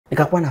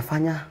Nikakuwa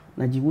nafanya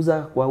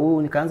najiuza kwa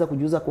huo, nikaanza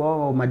kujiuza kwa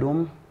wao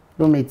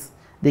mates.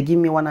 They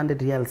give me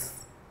 100 reals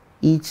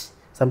each,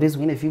 sometimes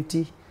wengine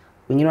 50,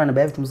 wengine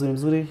wanabaya vitu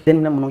mzuri. Then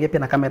mnaongea pia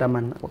na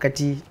cameraman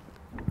wakati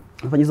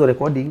nafanya hizo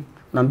recording,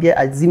 naambia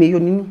azime hiyo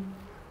nini,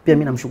 pia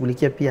mimi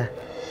namshughulikia pia.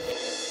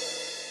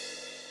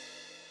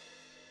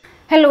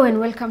 Hello and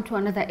welcome to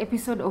another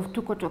episode of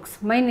Tuko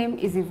Talks. My name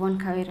is Yvonne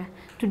Kawira.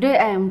 Today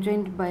I am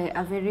joined by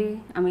a very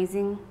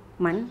amazing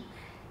man.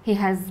 He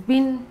has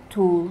been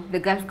to the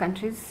Gulf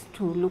countries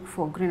to look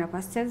for greener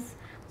pastures,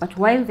 but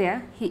while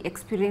there he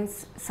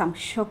experienced some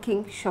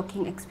shocking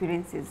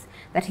experiences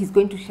that he's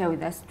going to share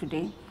with us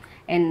today.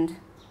 And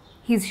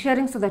he's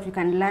sharing so that we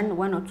can learn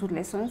one or two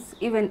lessons,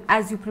 even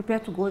as you prepare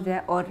to go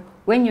there, or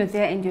when you're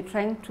there and you're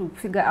trying to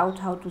figure out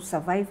how to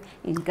survive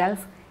in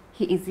Gulf.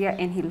 He is here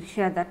and he'll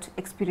share that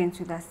experience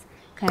with us.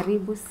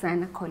 Karibu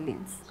sana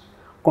Collins.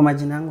 Kwa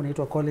majina yangu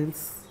naitwa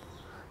Collins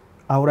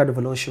Aura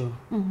Devolution,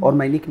 or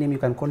my nickname you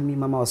can call me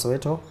Mama wa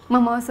Soweto.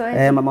 Mama wa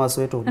Soweto. Mama wa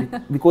Soweto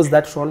because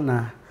that role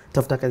na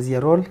tafuta kazi ya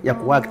role ya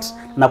kuact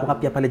na kukaa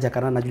pia pale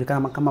Jakarta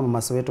najulikana kama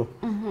Mama Soweto.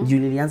 Juu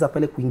nilianza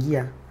pale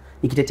kuingia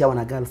nikitetea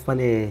wana Gulf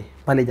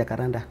pale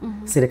Jakarta.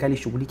 Serikali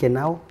shughulike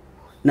nao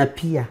na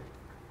pia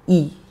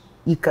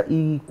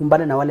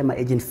ikumbane na wale ma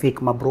agent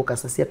fake, ma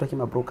brokers. Sasa hatuaki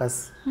ma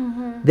brokers.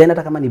 Then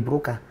hata kama ni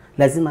broker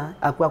lazima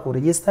akuwe ako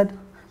registered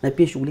na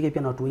pia shughulike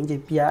pia na watu nje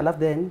pia, alafu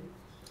then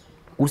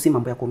usi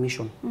mambo ya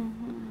commission.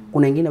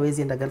 Kuna wengine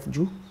hawezi enda Gulf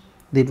juu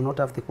they do not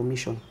have the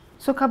commission.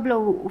 So kabla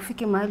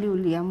ufike mahali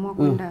uliamua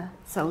kwenda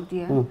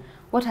Saudi,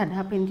 what had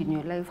happened in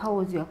your life? How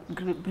was your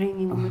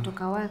bringing?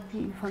 Umetoka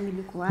wapi?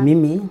 Family kwa wapi?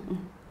 Mimi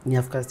ni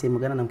Afrika state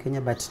Uganda na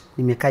Kenya, but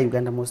nimekaa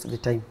Uganda most of the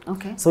time.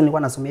 Okay. So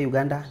nilikuwa nasomea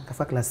Uganda,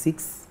 nikafika class 6.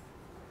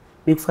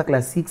 Mimi kufika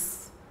class 6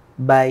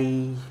 by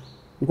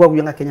nilikuwa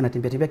kujanga Kenya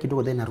natembea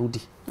kidogo then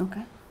narudi.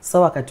 Okay.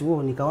 So wakati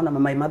huo nikaona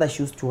my mother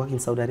she used to work in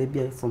Saudi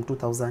Arabia from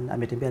 2000,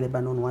 ametembea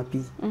Lebanon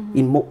wapi.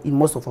 In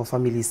most of our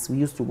families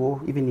we used to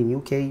go even in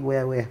UK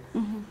where.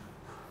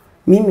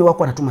 Mimi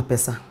wako wanatuma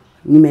pesa.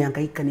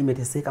 Nimehangaika,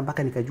 nimeteseka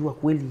mpaka nikajua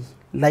kweli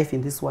life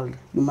in this world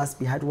you must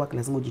be hard work,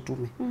 lazima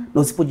ujitume.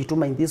 Na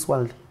usipojituma in this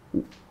world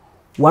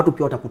watu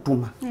pia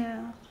watakutuma. Yeah.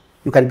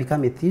 You can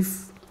become a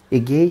thief, a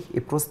gay,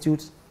 a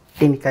prostitute,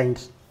 any kind.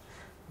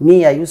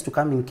 Me, I used to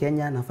come in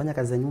Kenya, nafanya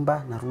kazi za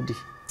nyumba, narudi.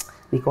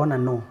 Nikaona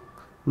no.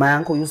 My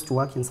uncle used to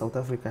work in South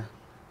Africa.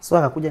 So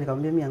akakuja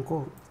nikamwambia mimi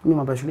uncle, mimi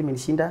mambo ya shule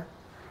imenishinda.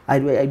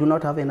 I do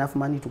not have enough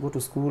money to go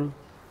to school.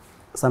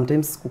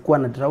 Sometimes kukua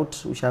na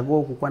drought,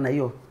 ushago kukua na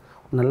hiyo,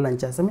 unalala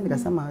njaa. Sasa mimi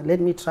nikasema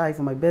let me try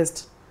for my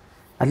best.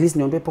 At least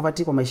niondoe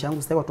poverty kwa maisha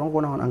yangu. Sasa watu wangu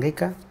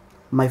wanahangaika,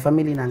 my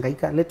family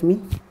inahangaika. Let me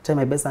try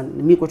my best, and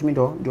mimi kwetu mimi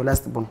ndio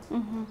last born.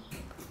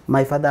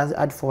 My father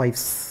had 4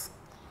 wives.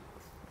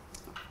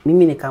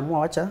 Mimi nikaamua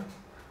wacha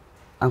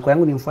uncle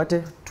yangu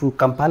nimfuate to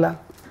Kampala,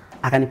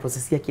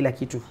 akaniprocessia kila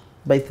kitu.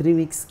 By 3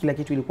 weeks kila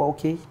kitu ilikuwa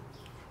okay.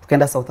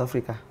 Tukaenda South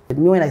Africa.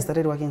 Me when I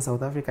started working in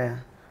South Africa,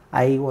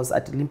 I was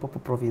at Limpopo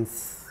province.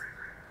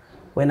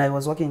 When I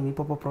was working in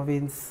Limpopo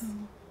province,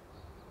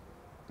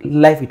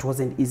 life it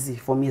wasn't easy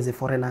for me as a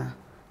foreigner.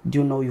 Do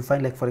you know, you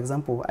find like for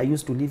example, I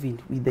used to live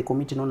with the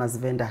community known as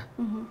vendor.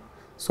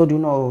 So do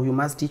you know, you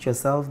must teach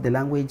yourself the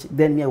language.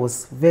 Then me, I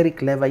was very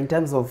clever in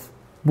terms of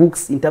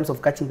books, in terms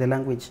of catching the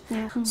language.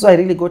 Yeah. So I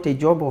really got a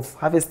job of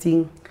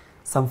harvesting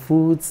some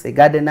foods, a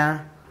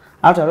gardener.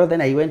 After all,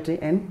 then I went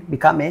and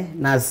became a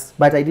nurse,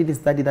 but I didn't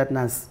study that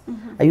nurse.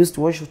 I used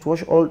to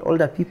wash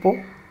older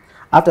people.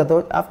 After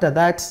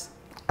that,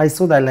 I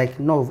saw that like,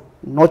 no,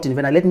 not in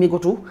Vena. Let me go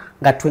to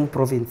Gatweng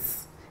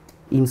province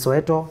in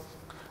Soweto.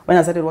 When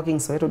I started working in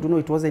Soweto, do you know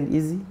it wasn't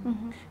easy?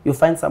 You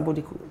find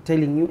somebody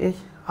telling you, hey,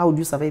 how do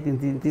you survive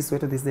in this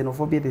Soweto? There's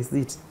xenophobia, there's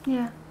it.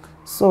 Yeah.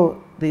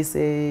 So there's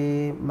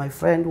my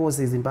friend who was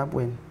a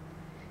Zimbabwean.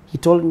 He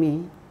told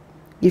me,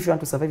 if you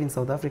want to survive in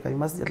South Africa, you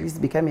must at least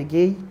become a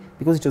gay,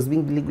 because it was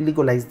being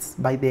legalized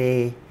by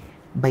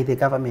the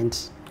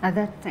government. At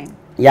that time?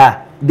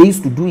 Yeah, they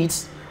used to do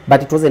it,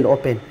 but it wasn't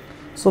open.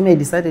 So I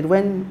decided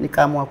when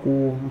nikaamua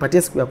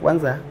kumpatia siku ya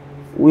kwanza,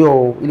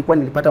 huyo ilikuwa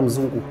nilipata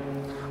mzungu.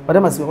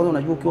 Badala siku ya kwanza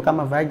unajua ukiwa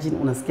kama virgin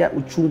unasikia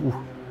uchungu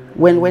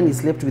when he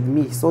slept with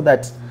me, so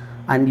that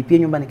anipie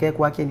nyumba nikae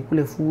kwake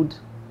nikule food,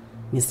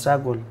 ni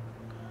struggle.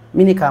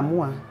 Mimi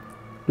nikaamua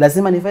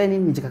lazima nifanye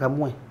nini,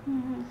 nijikakamue.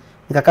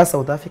 Nikakaa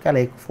South Africa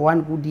like for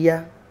 1 good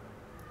year.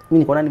 Mimi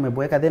nikaona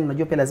nimeboeka, then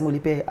unajua pia lazima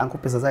ulipe uncle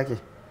pesa zake.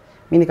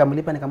 Mimi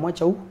nikamlipa,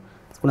 nikamwacha huko.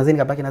 Kuna zeni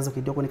nikabaki nazo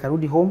kidogo,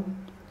 nikarudi home.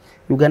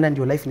 Uganda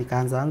ndio life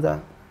nikaanza.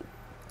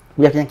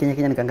 Kuja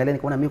Kenya nikaangalia,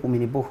 nikaona mimi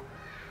kumenibo.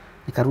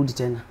 Nikarudi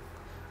tena.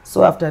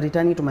 So after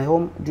returning to my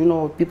home, do you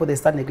know people they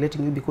start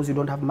neglecting you because you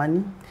don't have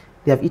money.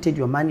 They have eaten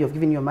your money, you have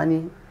given your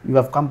money, you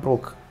have come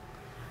broke.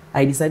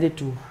 I decided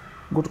to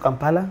go to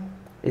Kampala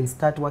and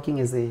start working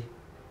as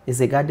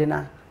a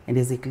gardener and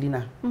as a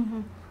cleaner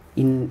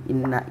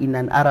in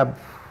an Arab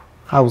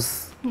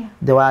house. Yeah.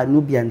 There were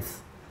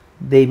Nubians.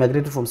 They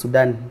immigrated from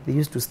Sudan. They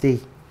used to stay.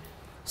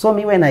 So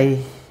me when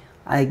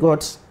I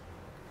got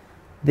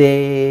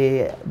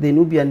the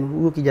Nubian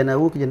huyu kijana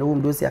huyu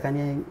mdosi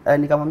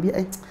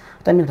nikamwambia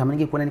Hata mimi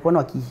natamani kuona,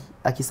 nikaona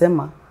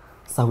akisema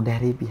Saudi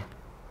Arabia.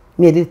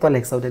 Me, I didn't thought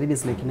like Saudi Arabia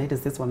is like United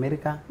States of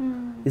America.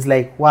 It's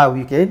like, wow,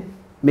 you can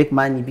make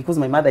money. Because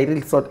my mother, I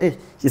really thought, hey,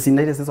 she's in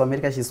United States of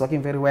America, she's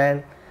working very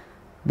well.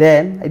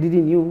 Then I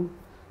didn't knew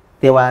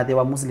they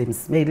were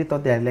Muslims. Me, I really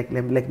thought they are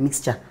like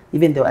mixture.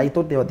 Even though I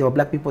thought there were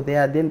black people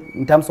there. Then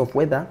in terms of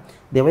weather,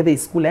 the weather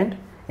is cool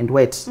and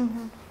wet.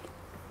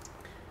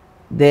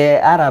 The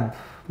Arab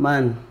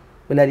man,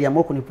 well,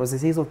 aliamua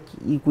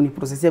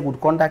kuniprocessia good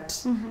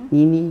conduct,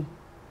 nini.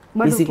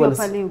 Bado ukiwa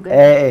pale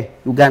Uganda.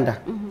 Uganda.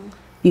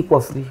 Iko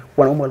free.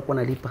 Wanaume walikuwa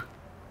nalipa.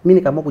 Mimi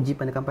nikaamua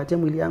kujipa, nikampatia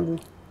mwili yangu,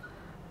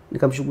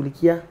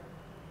 nikamshughulikia,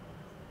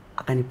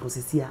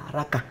 akaniprocessia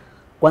haraka.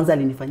 Kwanza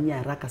alinifanyia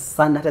haraka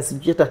sana, hata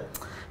sijui hata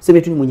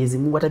sema tu ni Mwenyezi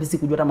Mungu, hata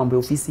sikujua hata mambo ya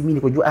ofisi. Mimi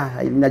nikojua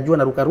najua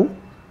na rukaru.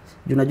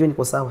 Juu najua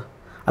niko sawa.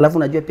 Alafu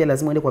najua pia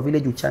lazima uende kwa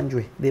village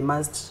uchanjwe. They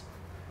must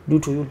do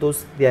to you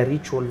those their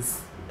rituals.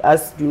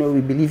 As you know,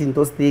 we believe in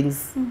those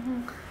things.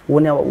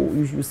 When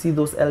you see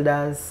those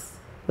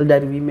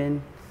elderly women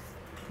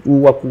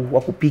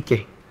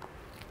wakupike.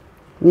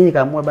 Mimi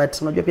nikaamua,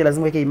 but unajua pia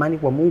lazima weke imani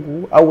kwa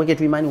Mungu au weke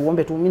tu imani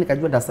uombe tu. Mimi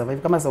nikajua nda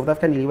survive. Kama South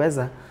Africa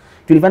niliweza.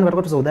 Tulivana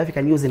kutoka South Africa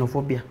ni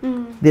xenophobia.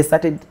 They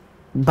started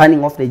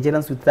burning off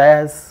Nigerians with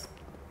tires.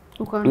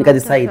 Nika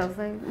decide.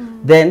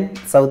 Then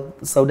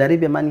Saudi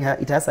Arabia money,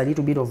 it has a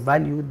little bit of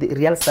value.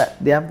 They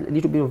have a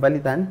little bit of value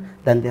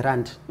than the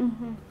rand.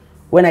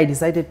 When I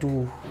decided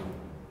to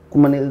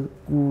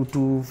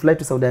fly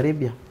to Saudi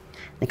Arabia,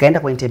 nikaenda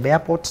kwa Entebbe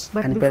airport.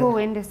 But before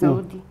uende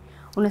Saudi,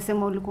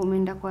 unasema ulikuwa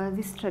umeenda kwa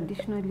this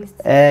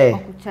traditionalist wa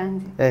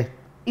kuchanja.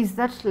 Is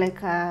that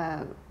like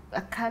a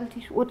cult?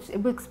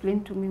 Explain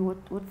to me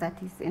what that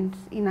is and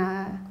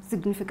ina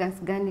significance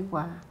gani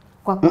kwa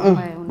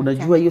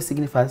unajua hiyo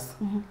significance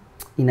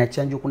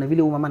inachanjwa. Kuna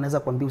vile mama anaweza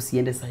kuambia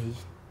usiende sahihi.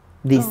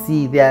 They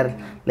see, they are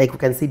like we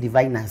can say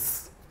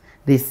diviners.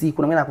 They see,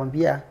 kuna mwana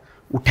anakuambia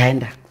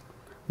utaenda,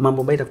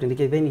 mambo mbaya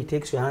itakutendekea, then he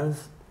takes your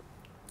hands,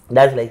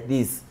 does like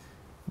this.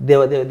 They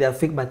are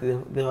fake, but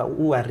they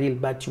are real,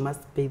 but you must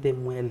pay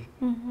them well.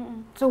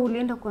 So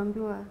ulienda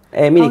kuambiwa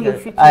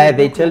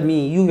they tell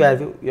me you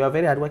are a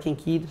very hardworking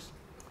kid,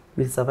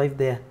 will survive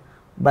there.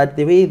 But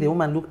the way the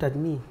woman looked at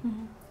me,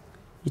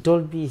 he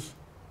told me,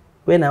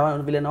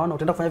 vile naona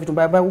utaenda kufanya vitu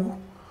mbaya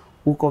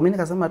huko. Mimi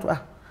nikasema tu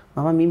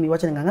mama, mimi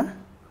wacha ninganga.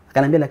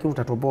 Akaniambia lakini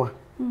utatoboa.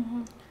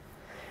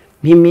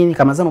 Mimi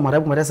nikamazana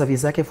Mwarabu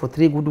service yake for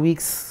 3 good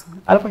weeks.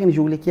 Alafu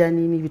akinishughulikia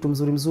nini vitu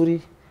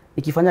mzuri.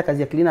 Nikifanya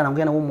kazi ya cleaner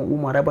anaongea na huyo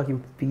Mwarabu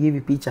akimpigia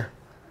hivi picha.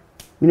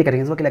 Mimi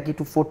nikatengeneza kila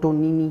kitu, photo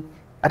nini,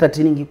 hata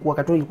training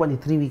ilikuwa ni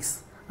 3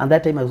 weeks. And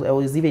that time I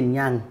was even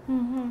young.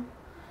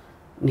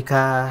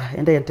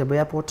 Nikaenda Entebbe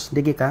airport,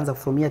 ndege ikaanza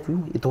from here to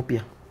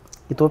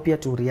Ethiopia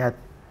to Riyadh.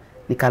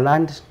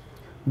 Nikaland,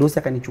 dosi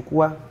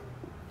akanichukua,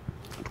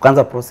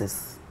 tukaanza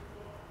process.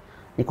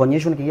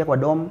 Nikaonyeshwa, nikiingia kwa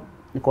dom,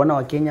 nikaona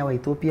wa Kenya, wa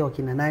Ethiopia,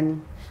 wakina nani.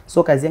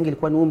 So kazi yangu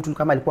ilikuwa ni huyo mtu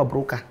kama alikuwa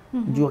broker.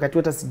 Juu wakati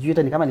hata sijui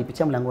hata ni kama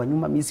nipitia mlango wa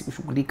nyuma, mimi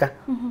sikushughulika.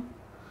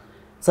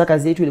 Sasa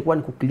kazi yetu ilikuwa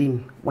ni kuclean.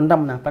 Wanda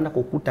mnapanda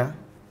kwa ukuta,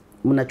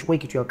 mnachukua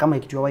kitu ya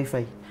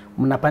wifi.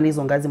 Mnapanda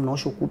hizo ngazi,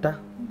 mnaosha ukuta.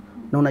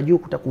 Na unajua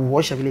ukuta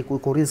kuosha vile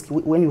iko risk.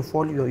 When you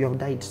fall you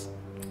have died.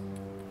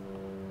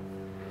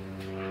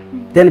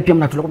 Then pia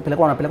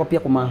wanapeleka pia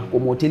kwa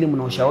hoteli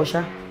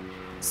mnaoshaosha.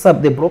 So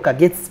the broker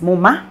gets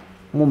more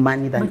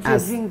money than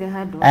us.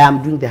 I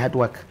am doing the hard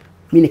work.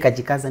 Mimi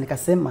nikajikaza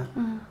nikasema,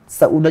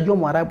 sasa unajua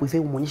Mwarabu ifai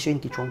umuonyeshe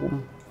yeye kichwa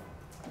ngumu.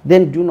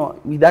 Then you know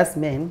with us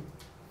men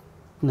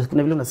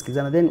kuna vile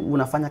unasikizana, then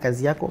unafanya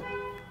kazi yako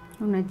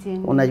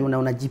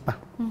unajipa.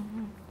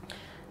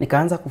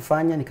 Nikaanza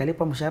kufanya,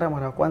 nikalipa mshahara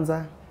mara ya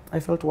kwanza. I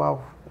felt wow,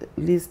 at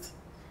least.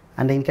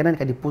 And then nikaenda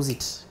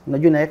nika-deposit.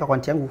 Unajua naweka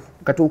account yangu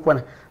wakati huko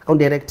na account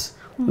direct.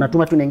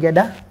 Unatuma tu naingia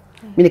da.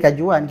 Mimi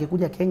nikajua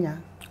nikikuja Kenya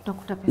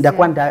utakuta pesa.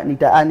 Nitakuwa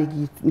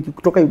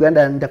nikitoka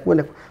Uganda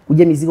nitakuwa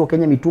kuja mizigo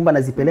Kenya, mitumba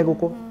na zipeleka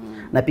huko.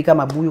 Napika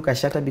mabuyu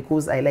kashata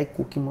because I like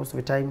cooking most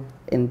of the time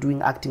and doing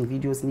acting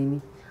videos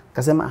nini.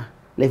 Kasema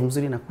life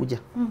mzuri inakuja.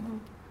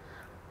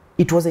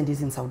 It wasn't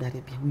easy in Saudi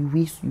Arabia.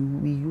 We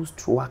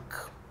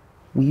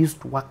used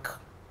to work.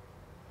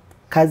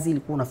 Kazi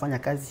ilikuwa unafanya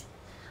kazi.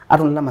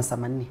 Hata unalala masaa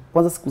 4.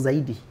 Kwanza siku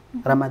zaidi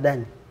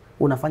Ramadhani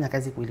unafanya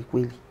kazi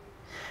kweli.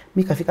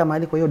 Mimi kafika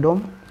mahali kwa hiyo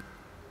dom,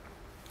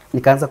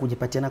 nikaanza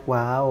kujipatiana kwa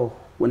hao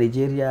wa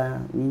Nigeria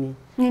nini.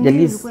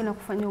 Nilikuwa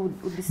inakufanya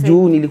udecide.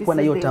 Juu nilikuwa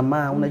na hiyo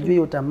tamaa. Unajua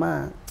hiyo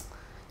tamaa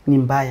ni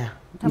mbaya.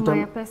 Tamaa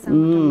ya pesa,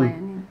 tamaa ya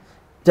nini?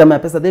 Tamaa ya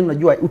pesa, then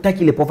unajua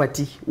utaki ile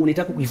poverty,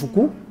 unataka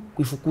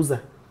kuifukuza.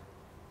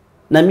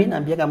 Na mimi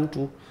naambiaga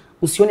mtu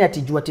usione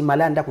atijua ati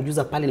mala anda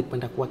kujuza pale ni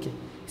kupenda kwake.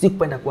 Si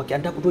kupenda kwake,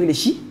 anataka kutoa ile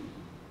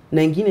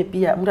na ingine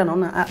pia mtu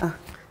anaona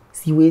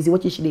siwezi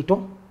wacha shida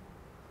ito.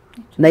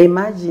 Na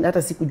imagine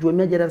hata sikujua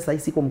mimi hata sasa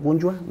siko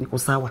mgonjwa, niko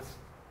sawa.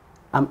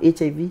 I'm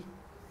HIV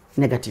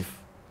negative.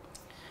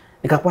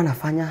 Nikakuwa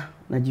nafanya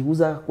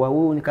najiuza kwa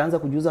huo, nikaanza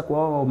kujiuza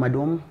kwa wao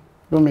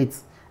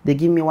domates. They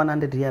give me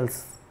 100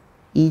 reals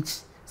each,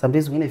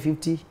 sometimes wengine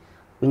 50,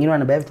 wengine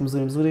wanabaya vitu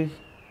mzuri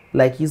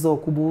like hizo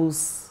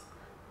kubus,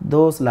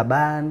 those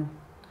laban,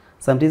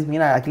 Sometimes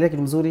mwingine akileta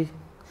kitu mzuri,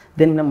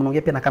 then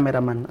mnaongea pia na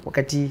cameraman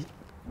wakati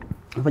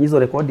nafanya hizo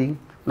recording,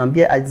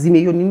 naambia azime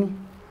hiyo nini,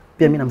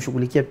 pia mimi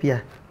namshughulikia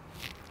pia.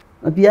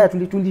 Na pia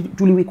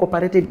tuli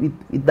cooperated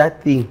with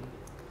that thing.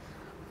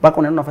 Mpaka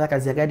unaenda unafanya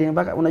kazi ya garden,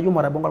 mpaka unajua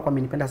Mwarabongo alikuwa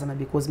amenipenda sana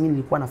because mimi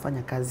nilikuwa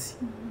nafanya kazi.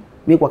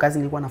 Mimi kwa kazi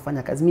nilikuwa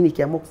nafanya kazi. Mimi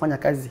nikiamua kufanya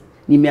kazi,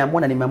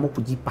 nimeamua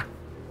kujipa.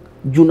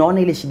 Juu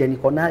naona ile shida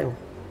niko nayo,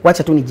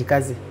 wacha tu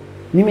nijikaze.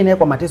 Mimi naye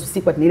kwa mateso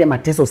si kwa ile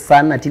mateso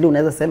sana, tili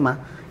unaweza sema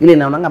ile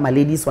naonanga ma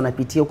ladies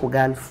wanapitia huko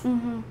Gulf.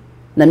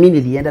 Na mimi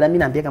nilienda, na mimi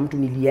naambia kama mtu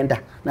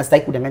nilienda, na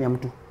sitaki kudanganya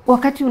mtu.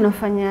 Wakati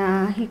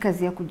unafanya hii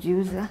kazi ya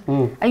kujiuza,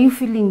 are you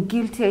feeling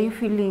guilty? Are you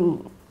feeling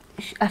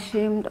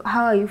ashamed?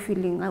 How are you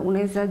feeling?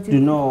 Unaweza You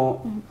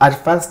know,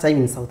 at first time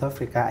in South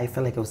Africa, I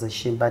felt like I was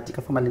ashamed, but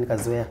ikafika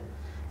nikazoea.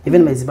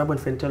 Even my Zimbabwean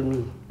friend told me,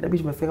 labda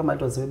tumefika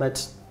mahali tuzoea, but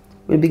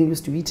when being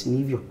used to it ni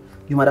hivyo.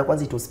 Mara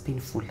kwanza it was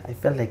painful. I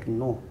felt like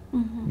no.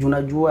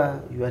 Unajua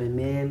you are a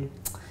male,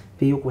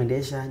 pia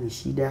kuendesha ni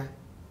shida.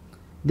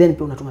 Then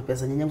pia unatuma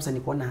pesa. Nyanyangu sasa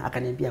nikaona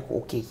akaniambia ako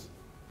okay.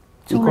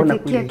 Nikaona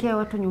kweli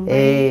watu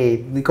nyumbani.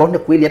 Nikaona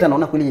kweli, hata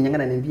naona kweli Nyanyanga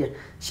ananiambia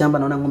shamba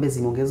naona ng'ombe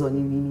zimeongezwa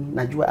nini.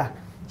 Najua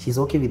she's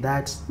okay with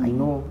that. I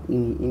know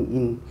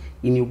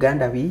in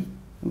Uganda we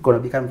gonna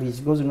become rich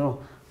because you know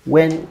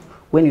when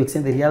you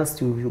exchange the reals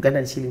to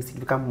Ugandan shillings it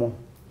become more.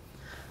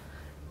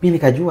 Mimi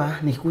nikajua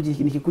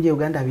nikikuja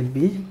Uganda I will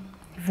be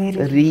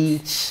very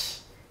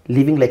rich,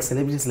 living like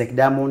celebrities like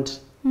Diamond.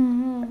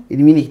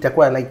 Mimi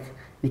nitakuwa like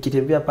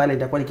nikitembea pale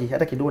nitakuwa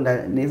hata kidogo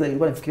naweza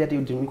nilikuwa nafikiria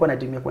hata nilikuwa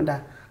natumia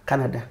kwenda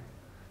Canada.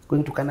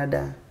 Going to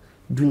Canada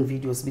doing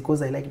videos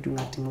because I like doing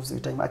acting most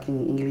of the time, acting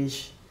in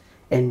English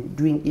and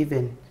doing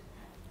even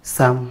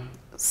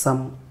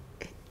some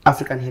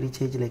African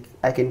heritage, like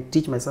I can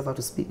teach myself how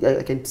to speak.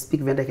 I can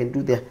speak when I can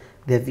do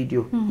their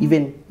video.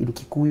 Even in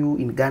Kikuyu,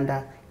 in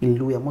Ganda, in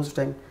Luya. Most of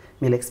the time,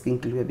 I like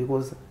speaking Luya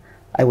because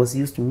I was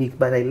used to mix,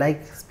 but I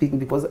like speaking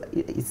because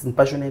it's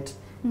passionate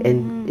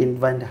and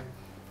Vanda.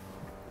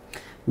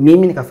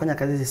 Mimi nikafanya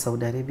kazi za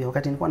Saudi Arabia.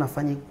 Wakati nilikuwa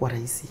nafanya kwa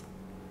rahisi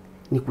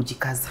ni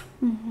kujikaza.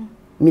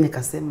 Mimi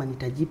nikasema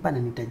nitajipa na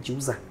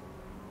nitajiuza.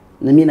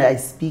 Na mimi I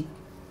speak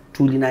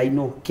truly na I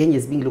know Kenya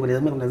is being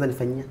localized, mimi naweza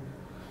nifanyia.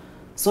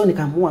 So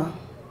nikaamua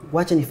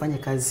wacha nifanye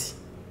kazi.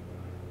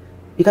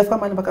 Ikafika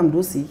mahali mpaka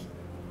mdosi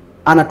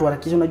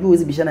anatuharakisha, unajua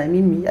huwezi bishana na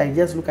mimi. I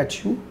just look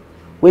at you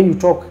when you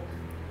talk,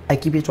 I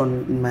keep it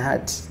in my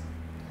heart.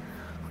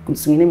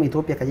 Kumsingine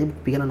Ethiopia kajibu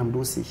kupigana na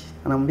mdosi.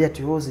 Anamwambia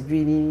ati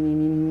sijui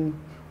nini,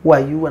 who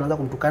are you, anaanza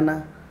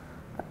kumtukana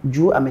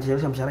juu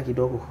amechelewesha mshahara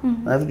kidogo.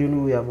 That's you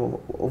know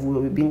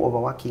we being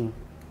overworking.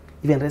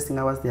 Even resting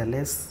hours they are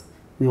less.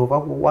 We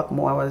work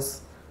more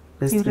hours,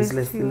 rest is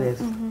less.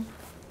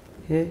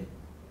 Okay.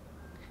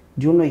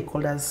 Do you know he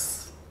called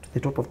us to the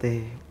top of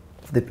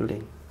the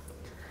building?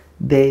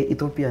 The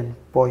Ethiopian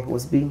boy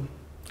was being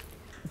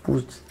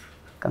pushed.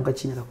 Kamka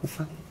chini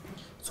akakufa.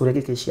 Sura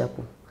yake kaishi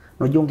hapo.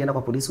 Unajua ungeenda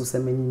kwa polisi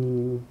useme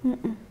nini?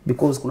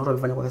 Because kuna watu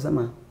walifanya kwa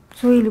kusema.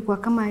 So ilikuwa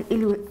kama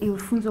ili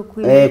ifunzo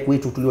kweli.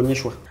 Kwetu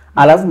tulionyeshwa.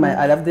 I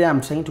love there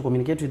I'm trying to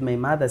communicate with my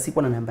mother.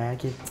 Sikuwa na namba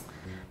yake.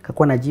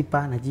 Kakuwa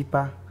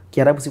najipa.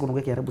 Kiarabu siku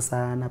naongea Kiarabu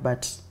sana,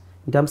 but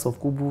in terms of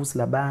kubus,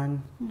 laban,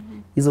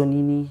 hizo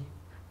nini.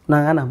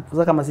 Na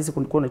sasa kama sisi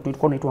tulikuwa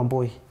tunaitwa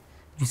boy.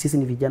 Juu sisi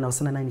ni vijana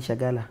wasana naye ni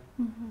shagala.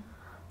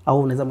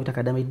 Au unaweza muita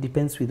kadama, it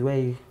depends with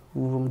where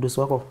mdosi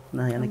wako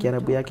na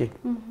Kiarabu yake.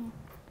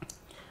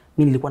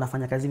 Mimi nilikuwa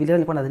nafanya kazi vile,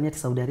 nilikuwa nadhania ati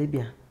Saudi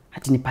Arabia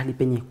hati ni pali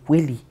penye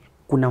kweli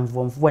kuna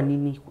mvua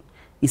nini.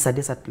 It's a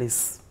desert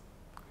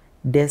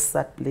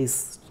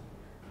place.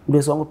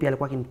 Mdosi wangu pia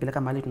alikuwa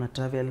akinipeleka mahali tuna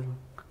travel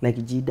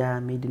like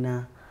Jeddah,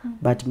 Medina,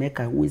 but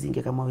Mecca huwezi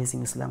ingia kama wewe si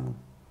Muislamu.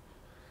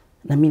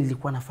 Na mimi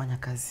nilikuwa nafanya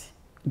kazi.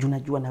 Juu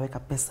najua naweka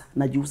pesa,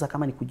 najiuza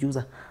kama ni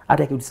kujiuza.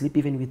 Hata I could sleep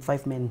even with 5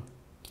 men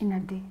in a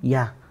day.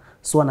 Yeah.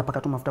 So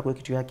anapaka tu mafuta kwa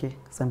kitu yake.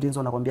 Sometimes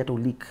wanakuambia hata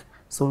uleak.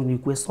 So ni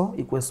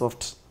ikuwe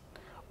soft.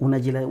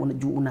 Unajua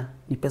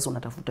ni pesa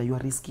unatafuta, you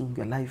are risking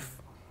your life.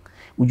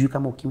 Ujui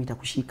kama ukimwi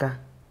itakushika.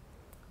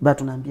 But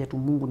tunaambia tu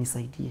Mungu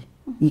nisaidie.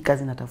 Hii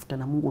kazi natafuta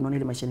na Mungu unaona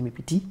ile maisha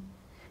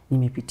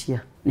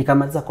nimepitia.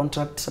 Nikamaliza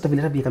contract, hata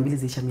vile miaka 2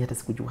 ziisha mimi hata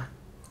sikujua.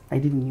 I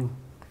didn't know.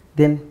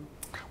 Then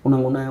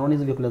unaona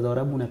hizo vyakula za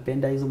Arabu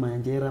unapenda hizo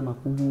manjera,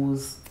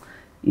 makubus,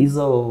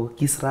 hizo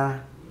kisra.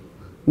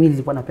 Mimi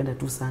nilikuwa napenda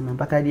tu sana.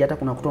 Mpaka hadi hata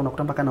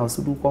unakuta mpaka na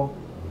wasuduko.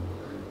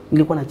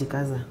 Nilikuwa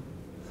najikaza.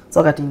 So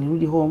wakati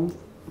nirudi home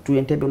to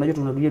Entebbe, unajua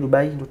tunarudia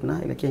Dubai ndio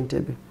tunaelekea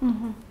Entebbe.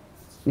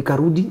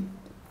 Nikarudi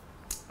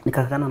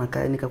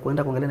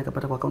nikakwenda kuangalia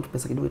nikapata kwa account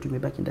pesa kidogo tu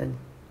imebaki ndani.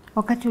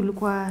 Wakati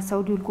ulikuwa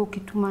Saudi ulikuwa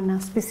ukituma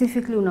na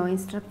specifically unawa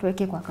instruct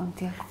weke kwa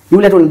account yako.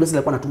 Yule hata ndio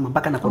alikuwa anatuma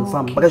mpaka na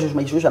confirm. Mpaka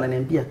shosho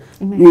ananiambia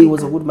he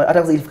was a good man.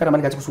 Hata sasa ilifika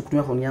mahali katika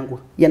kutumia phone yangu.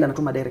 Yeye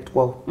anatuma direct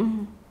kwao.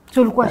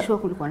 So ulikuwa sure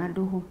kulikuwa na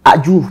doho.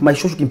 Juu my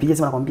shosho kimpigia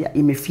sema nakwambia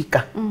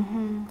imefika.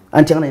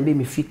 Anti ananiambia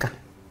imefika.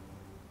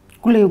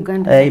 Kule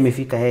Uganda.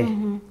 Imefika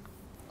Mimi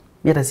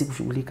hata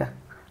sikushughulika.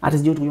 Hata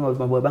sijui tu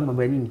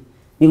mambo ya nini.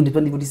 Mimi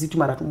nilipodisitu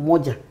mara tu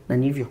moja na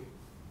ni hivyo.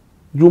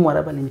 Juu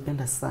Mwarabu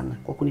alinipenda sana.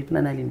 Kwa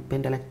kunipenda na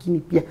alinipenda, lakini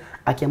pia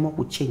akiamua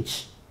kuchange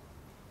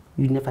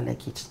you never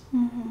like it.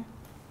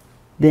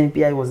 Then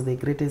pia I was the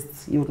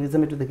greatest, you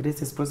know, to the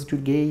greatest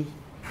prostitute gay.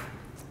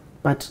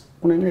 But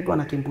kuna nini kwa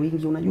na kembu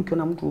wingi, unajua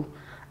ukiona mtu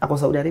ako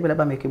Saudi Arabia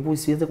labda amekembu,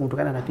 siweze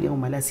kumtokana anapiga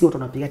umalaya, sio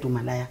tunapiga tu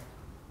umalaya.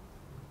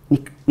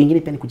 Ni wengine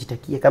pia ni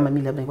kujitakia, kama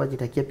mimi labda nilikuwa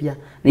kujitakia pia,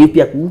 na hiyo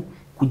pia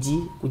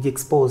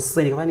kuji-expose.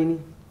 Sasa nikafanya nini?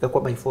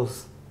 Ikakuwa by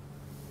force.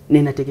 Na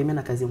inategemea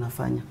na kazi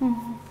unafanya.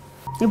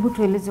 Hebu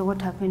tueleze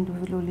what happened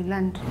vile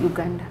uliland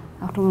Uganda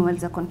after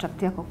umemaliza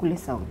contract yako kule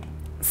Saudi.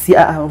 Si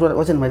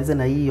wacha nimalize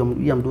na hii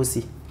ya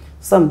mdosi.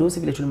 Sasa mdosi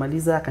vile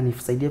tulimaliza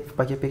akanisaidia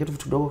pake tu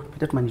vitu dogo,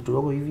 pita tumani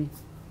dogo hivi.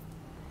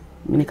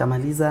 Mimi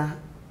nikamaliza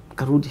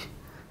karudi.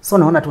 So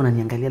naona tu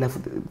wananiangalia alafu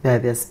they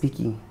are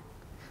speaking.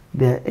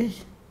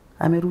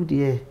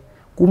 Amerudi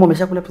Kumbe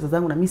ameshakula pesa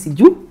zangu na mimi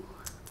sijui.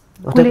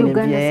 Kule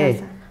Uganda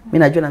sasa. Mimi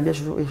najua naambia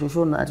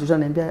shosho na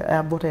ataniambia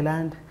I bought a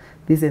land,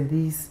 this and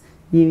this.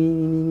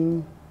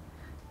 Mimi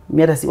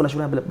hata sikuwa na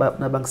shughuli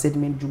na bank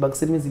statement, juu bank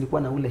statement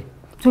zilikuwa na ule.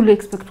 Tuli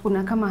expect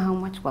kuna kama how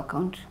much kwa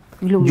account?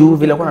 Juu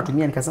vile kwa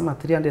natumia nikasema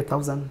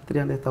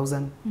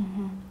 300,000.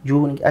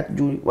 Juu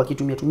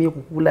wakitumia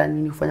kukula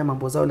nini kufanya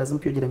mambo zao lazima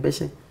pia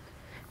jirembeshe. Mimi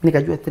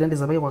nikajua 300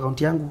 zabaki kwa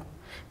account yangu.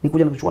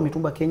 Nikuja kuchukua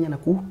mitumba Kenya na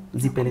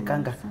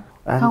kuzipelekanga.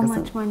 How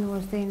much money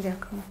was there in the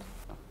account?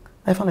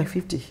 I found like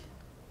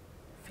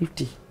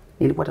 50.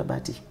 Nilikuwa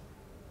tabati.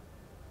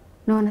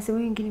 Na wanasema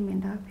wengine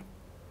imeenda wapi?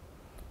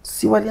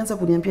 Si walianza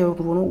kuniambia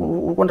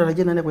ulikuwa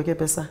ndarajia nani kuwekea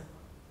pesa.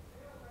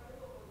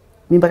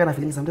 Mimi mpaka na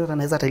feelings sometimes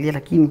anaweza atalia,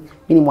 lakini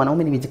mimi ni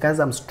mwanaume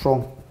nimejikaza, I'm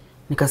strong.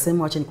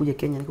 Nikasema acha nikuje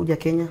Kenya. Nikuja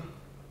Kenya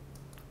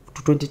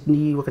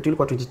wakati ule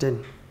kwa 2010.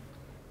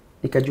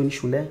 Nikajoin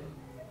shule.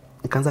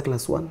 Nikaanza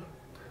class 1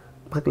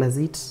 mpaka class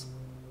 8.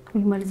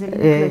 Ulimaliza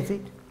class 8?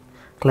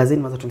 Class 8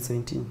 mwaka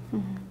 2017.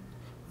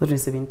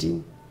 2017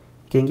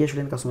 kaingia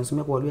shule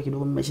nikasomea kwa Waluya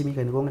kidogo, maisha mimi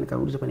kanigonga,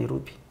 nikarudi hapa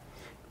Nairobi.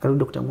 Nikarudi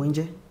Dr.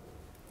 Mwenje.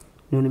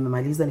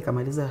 Nikamaliza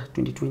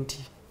 2020.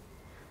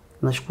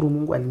 Nashukuru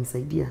Mungu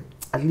alinisaidia.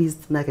 At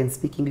least now I can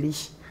speak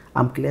English.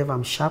 I'm clever,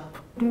 I'm sharp.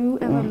 Do you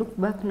ever look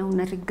back na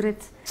una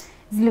regret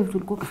zile vitu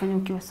ulikuwa ukifanya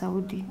ukiwa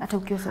Saudi, hata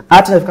ukiwa Saudi?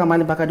 Hata nafika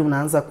mahali mpaka hadi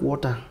unaanza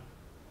kuota.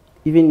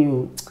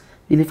 Even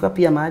ilifika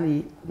pia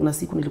mahali kuna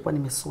siku nilikuwa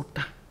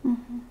nimesota.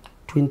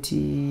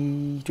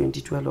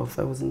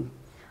 2012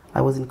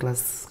 I was in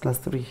class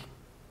 3.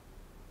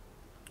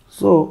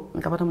 So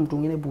nikapata mtu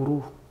mwingine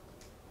buru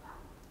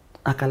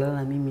akalala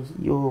na mimi,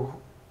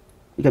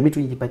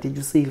 ikabidi nijipatie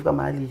juu. Sasa ilifika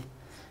mahali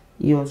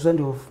sasa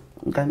ndio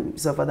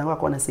safadha wangu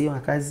akaona sasa hiyo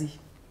kazi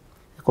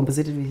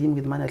compensated with him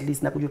with money, at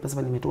least nakujua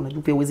pesa nimetoa.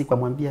 Unajua pia uwezi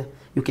kumwambia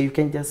you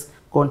can just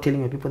go on telling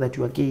your people that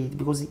you are gay,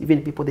 because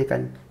even people they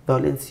can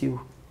violence you.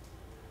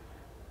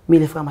 Mimi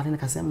nilifika mahali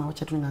nikasema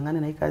acha tu ningangane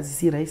na hii kazi,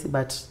 si rahisi,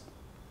 but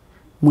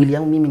mwili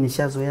yangu mimi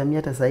nishazoea. Mimi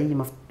hata sasa hii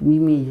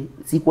mimi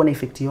sikuwa na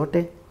effect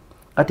yote,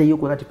 hata hiyo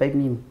kwa kati pipe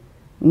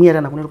mimi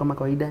hata nakuna kama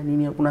kawaida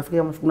nini, kuna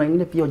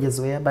wengine pia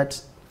hujazoea, but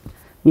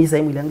mimi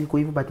sasa mwili yangu iko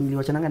hivyo, but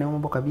niliwachananga na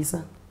mambo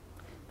kabisa.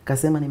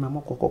 Kasema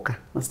nimeamua kuokoka.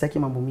 Na sitaki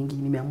mambo mingi,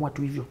 nimeamua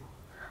tu hivyo.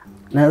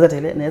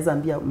 Naweza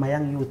ambia my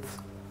young youth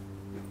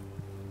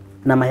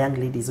na my young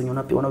ladies wenye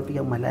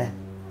wanaopiga malaya,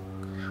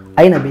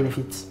 haina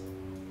benefit.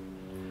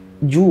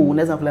 Juu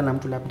unaweza kulala na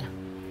mtu, labda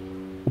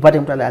upate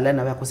mtu alala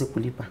na wewe akose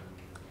kulipa.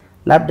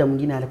 Labda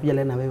mwingine alikuja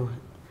lala na wewe,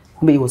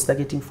 kumbe he was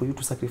targeting for you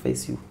to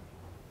sacrifice you.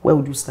 Where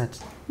would you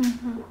start?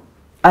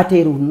 Hata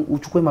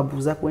uchukue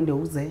mabuzu zako uende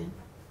uuze.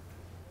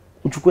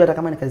 Uchukue hata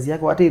kama ni kazi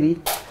yako, hata mimi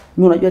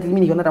unajua hata mimi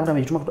nikiona hata mtu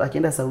amejituma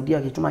akienda Saudi,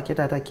 akituma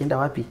hata akienda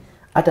wapi,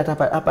 hata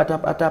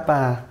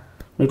hapa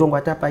nitongo,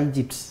 hata hapa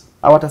Egypt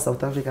au hata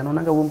South Africa,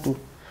 naonanga huyo mtu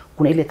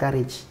kuna ile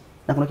courage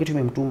na kuna kitu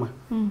imemtuma.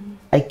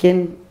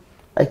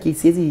 I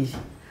siwezi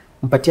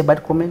mpatia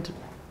bad comment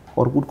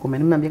or good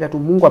comment. Mimi naambia tu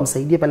Mungu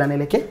amsaidie pale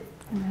anaelekea.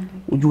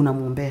 Ujue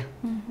unamuombea.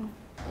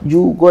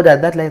 You God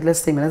at that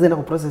last time anaanza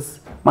ku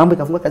process mambo,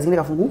 ikafunga kazi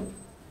nyingine kafungu.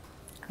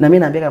 Na mimi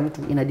naambia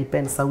mtu ina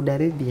depend. Saudi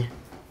Arabia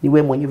ni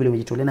wewe mwenyewe vile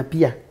umejitolea, na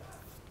pia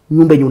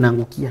nyumba yenye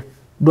unaangukia.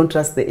 Don't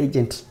trust the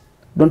agent.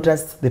 Don't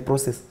trust the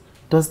process.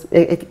 Trust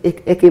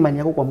eke imani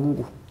yako kwa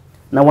Mungu.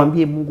 Na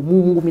waambie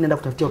Mungu mimi naenda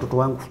kutafutia watoto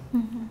wangu.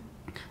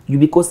 You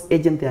because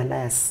agent they are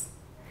liars.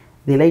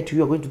 They lie to you,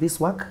 you are going to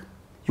this work,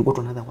 you go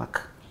to another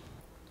work.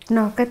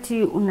 Na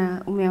wakati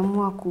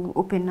umeamua ku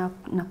open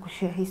up na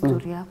kushare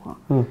history yako.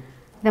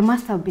 There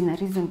must have been a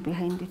reason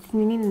behind it.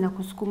 Ni nini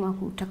nakusukuma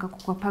kutaka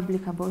kuwa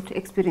public about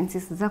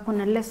experiences zako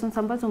na lessons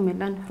ambazo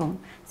umelearn from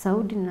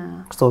Saudi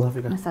na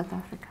South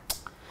Africa?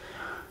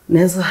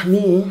 Neza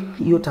mimi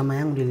hiyo tamaa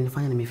yangu ndio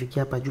ilinifanya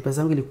nimefikia hapa. Juu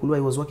pesa yangu ilikuwa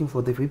I was working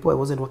for the people, I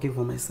wasn't working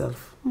for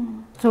myself.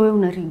 So wewe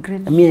una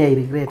regret? Mimi I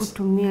regret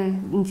kutumia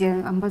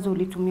njia ambazo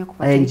ulitumia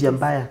kupata njia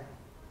mbaya.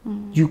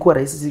 Juu kwa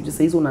rahisi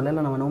sasa hizo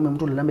unalala na wanaume,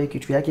 mtu unalamba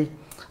kitu yake,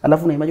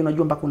 alafu na imagine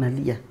unajua mpaka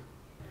unalia.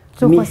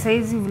 So kwa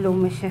saizi vile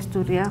umeshare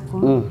story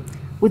yako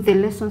with the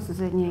lessons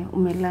zenye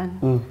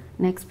umelearn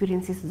na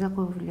experiences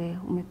zako vile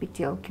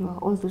umepitia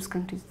ukiwa all those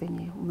countries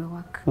zenye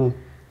umework.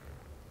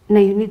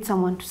 Now you need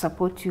someone to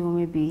support you,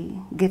 maybe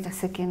get a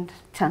second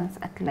chance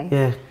at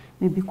life.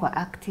 Maybe kwa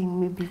acting,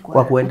 maybe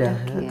kwa kuenda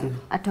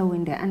hata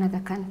uende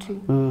another country.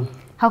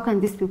 How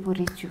can these people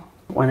reach you?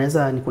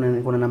 Wanaweza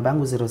kuna namba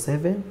yangu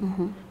 07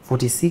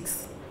 46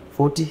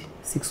 40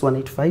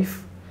 6185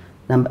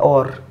 number,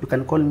 or you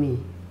can call me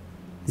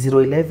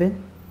 011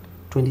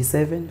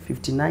 27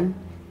 59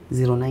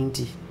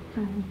 090.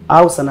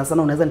 Au sana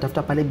unaweza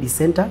nitafuta pale B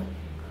Center.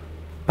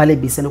 Pale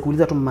B Center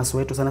kuuliza tu Mama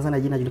Soweto, sana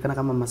jina najulikana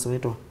kama Mama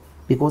Soweto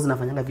because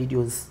nafanyanga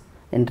videos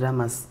and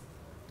dramas.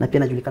 Na pia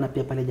najulikana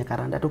pia pale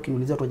Jakaranda. Hata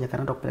ukiniuliza watu wa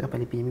Jakaranda kupeleka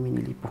pale pia mimi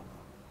nilipo.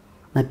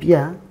 Na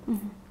pia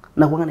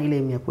na kuanga na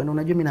ile ya kwenda.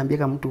 Unajua mimi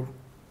naambia mtu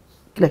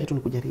kila kitu ni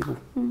kujaribu.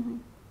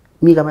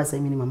 Mimi kama sasa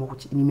mimi ni mama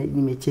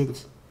nimechange.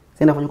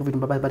 Sasa nafanya vitu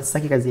mbaya but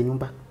sitaki kazi ya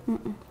nyumba.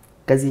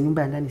 Kazi ya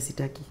nyumba ya ndani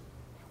sitaki.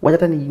 Wacha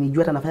hata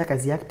nijua hata nafanya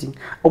kazi acting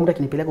au mtu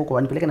akinipeleka huko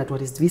anipeleke na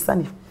tourist visa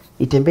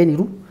nitembee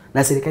niru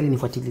na serikali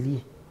nifuatilie.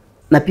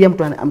 Na pia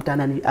mtu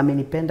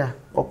amenipenda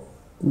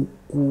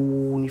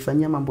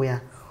kunifanyia mambo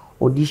ya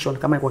audition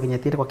kama kwa Kenya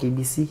Theatre, kwa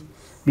KBC,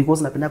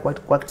 because napenda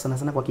kwa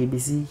sana kwa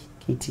KBC,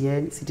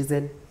 KTN,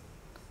 Citizen,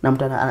 na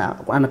mtu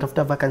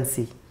anatafuta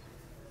vacancy.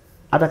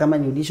 Hata kama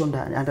ni audition,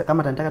 hata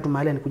kama atanitaka tu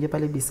mahali anikuje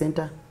pale B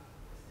Center,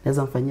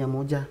 naweza mfanyia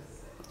moja.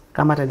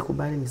 Kama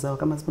atanikubali ni sawa,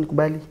 kama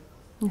siponikubali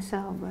ni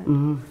sawa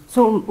bado.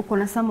 So uko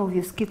na some of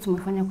your skits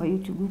umefanya kwa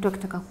YouTube. Mtu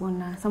akitaka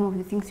kuona some of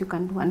the things you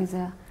can do,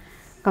 anaweza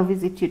ka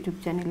visit YouTube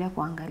channel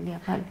yako angalia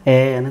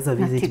pale. Anaweza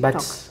visit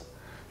but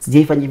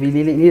sijaifanya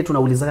vile ile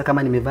tunaulizaka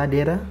kama nimevaa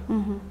dera.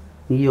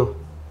 Hiyo.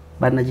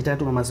 But najitaka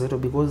tu Mama Soweto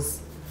because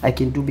I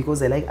can do,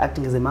 because I like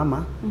acting as a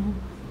mama.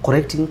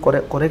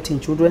 Correcting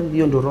children,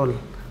 hiyo ndio role.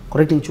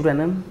 Correcting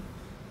children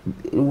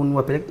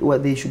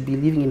they should be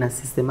living in a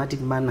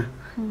systematic manner,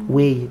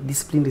 way,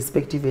 discipline,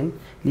 respective, and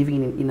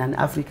living in an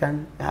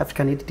African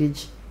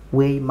heritage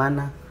way,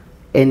 manner,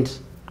 and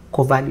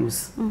core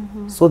values,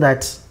 so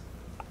that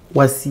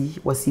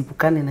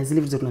wasipukane na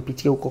zile vitu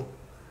tunapitia huko.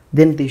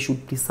 Then they should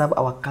preserve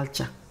our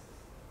culture,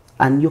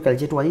 and your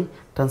culture to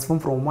transform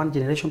from one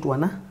generation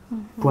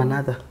to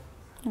another.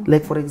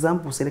 Like for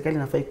example, serikali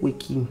inafai kuwe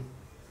king.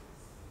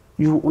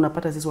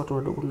 Unapata sisi watu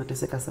wadogo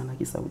tunateseka sana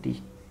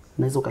kisaudi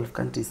na hizo Gulf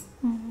countries.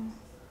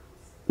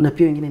 Na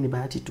pia wengine ni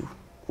bahati tu.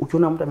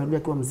 Ukiona mtu amerudi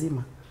akiwa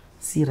mzima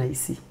si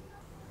rahisi.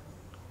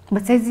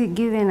 But as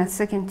given a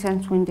second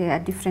chance when they are a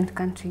different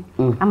country,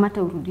 ama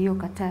hata urudio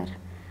Qatar,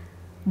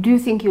 do you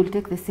think you'll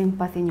take the same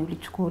path yenye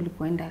ulichukua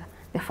ulipoenda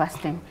the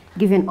first time,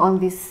 given all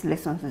these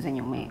lessons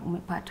zenye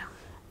umepata?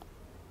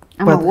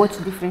 Ama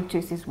what different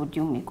choices would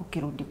you make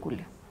ukirudi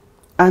kule?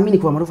 Mimi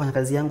niko maarufu fanya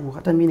kazi yangu.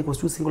 Hata mimi niko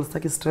single,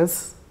 sitaki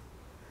stress.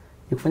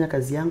 Nikufanya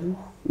kazi yangu,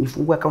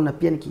 nifungua account, na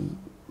pia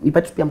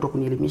nipate pia mtu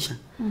kunielimisha.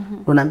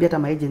 Ndio naambia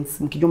hata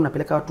agents, mkijua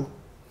mnapeleka watu,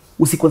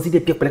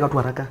 usiconsider pia kupeleka watu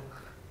haraka.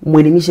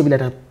 Muelimishe bila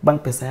hata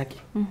bank pesa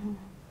yake.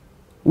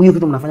 Hiyo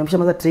kitu mnafanya,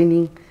 mshamaliza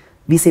training,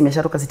 visa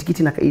imeshatoka,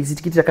 tikiti na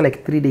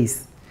like 3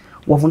 days.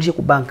 Wafundishe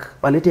ku bank,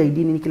 walete ID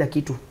nini kila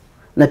kitu.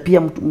 Na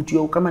pia mtu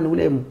yao kama ni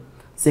ule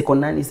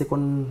second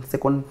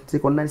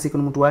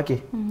mtu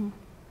wake.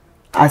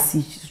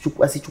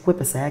 Asichukue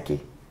pesa yake.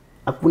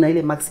 Hakuna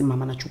ile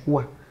maximum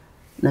anachukua.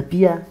 Na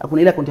pia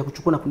hakuna ile account ya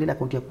kuchukua na kuna ile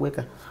account ya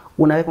kuweka.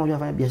 Unaweka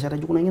unafanya biashara.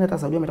 Kuna wengine hata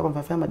Saudi ametoka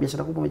kufanya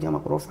biashara kubwa, amejenga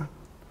makorofa.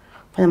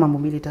 Fanya mambo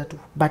 2 3,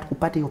 but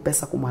kupata hiyo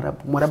pesa kwa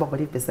Mwarabu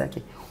kupatia pesa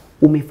yake,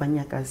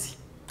 umefanyia kazi.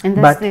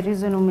 And that's the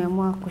reason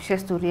umeamua kushare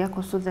story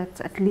yako, so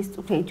that at least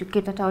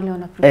uta-educate hata wale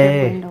wana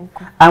prepare kwenda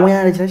huko. Mwenye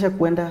anajitayarisha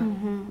kwenda,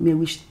 me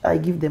wish I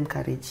give them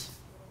courage,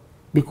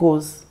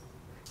 because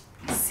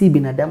si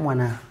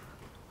binadamu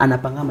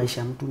anapanga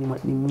maisha ya mtu,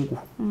 ni Mungu.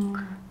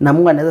 Na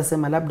Mungu anaweza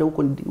sema labda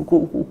huko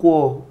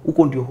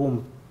ndio home.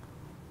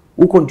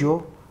 Huko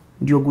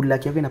ndio good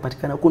luck yako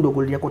inapatikana, huko ndio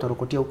gold yako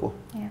utarokotia huko.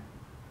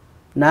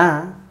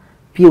 Na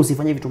pia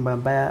usifanye vitu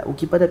mbaya.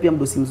 Ukipata pia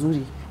mdosi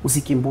mzuri,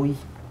 usikimbui.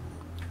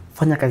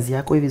 Fanya kazi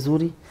yako hivi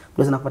vizuri,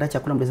 mdosi anakupatia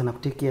chakula, mdosi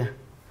anakutekea.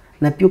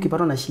 Na pia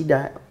ukipata na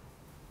shida,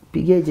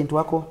 pigia agent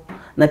wako.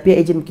 Na pia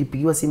agent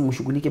mkipigiwa simu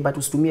mshughulike, but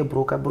usitumie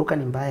broker. Broker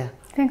ni mbaya.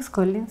 Thanks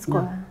Collins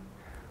kwa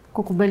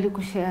kukubali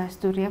kushare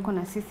story yako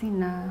na sisi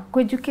na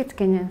kueducate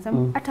Kenyans.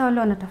 Hata wale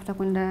wanatafuta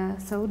kwenda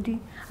Saudi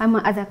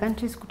ama other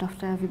countries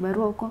kutafuta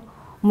vibarua huko,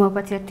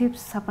 umewapatia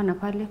tips hapa na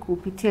pale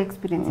kupitia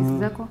experiences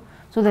zako,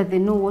 so that they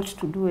know what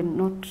to do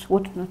and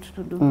what not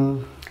to do.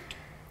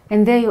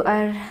 And there you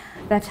are.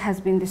 That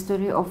has been the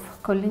story of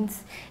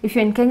Collins. If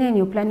you're in Kenya and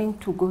you're planning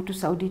to go to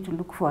Saudi to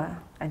look for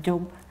a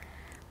job,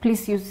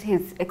 please use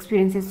his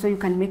experiences so you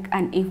can make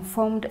an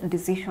informed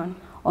decision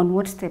on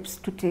what steps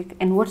to take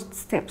and what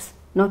steps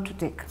not to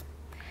take.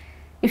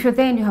 If you're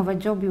there and you have a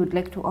job you would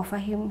like to offer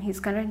him, he's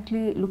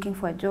currently looking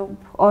for a job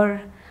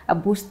or a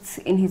boost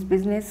in his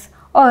business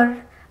or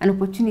an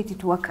opportunity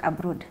to work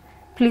abroad,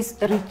 please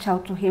reach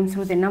out to him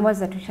through the numbers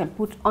that we shall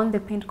put on the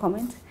pinned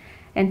comment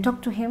and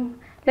talk to him.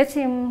 Let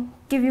him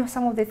give you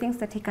some of the things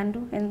that he can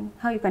do and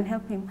how you can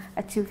help him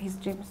achieve his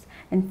dreams.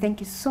 And thank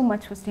you so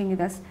much for staying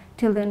with us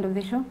till the end of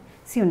the show.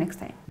 See you next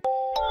time.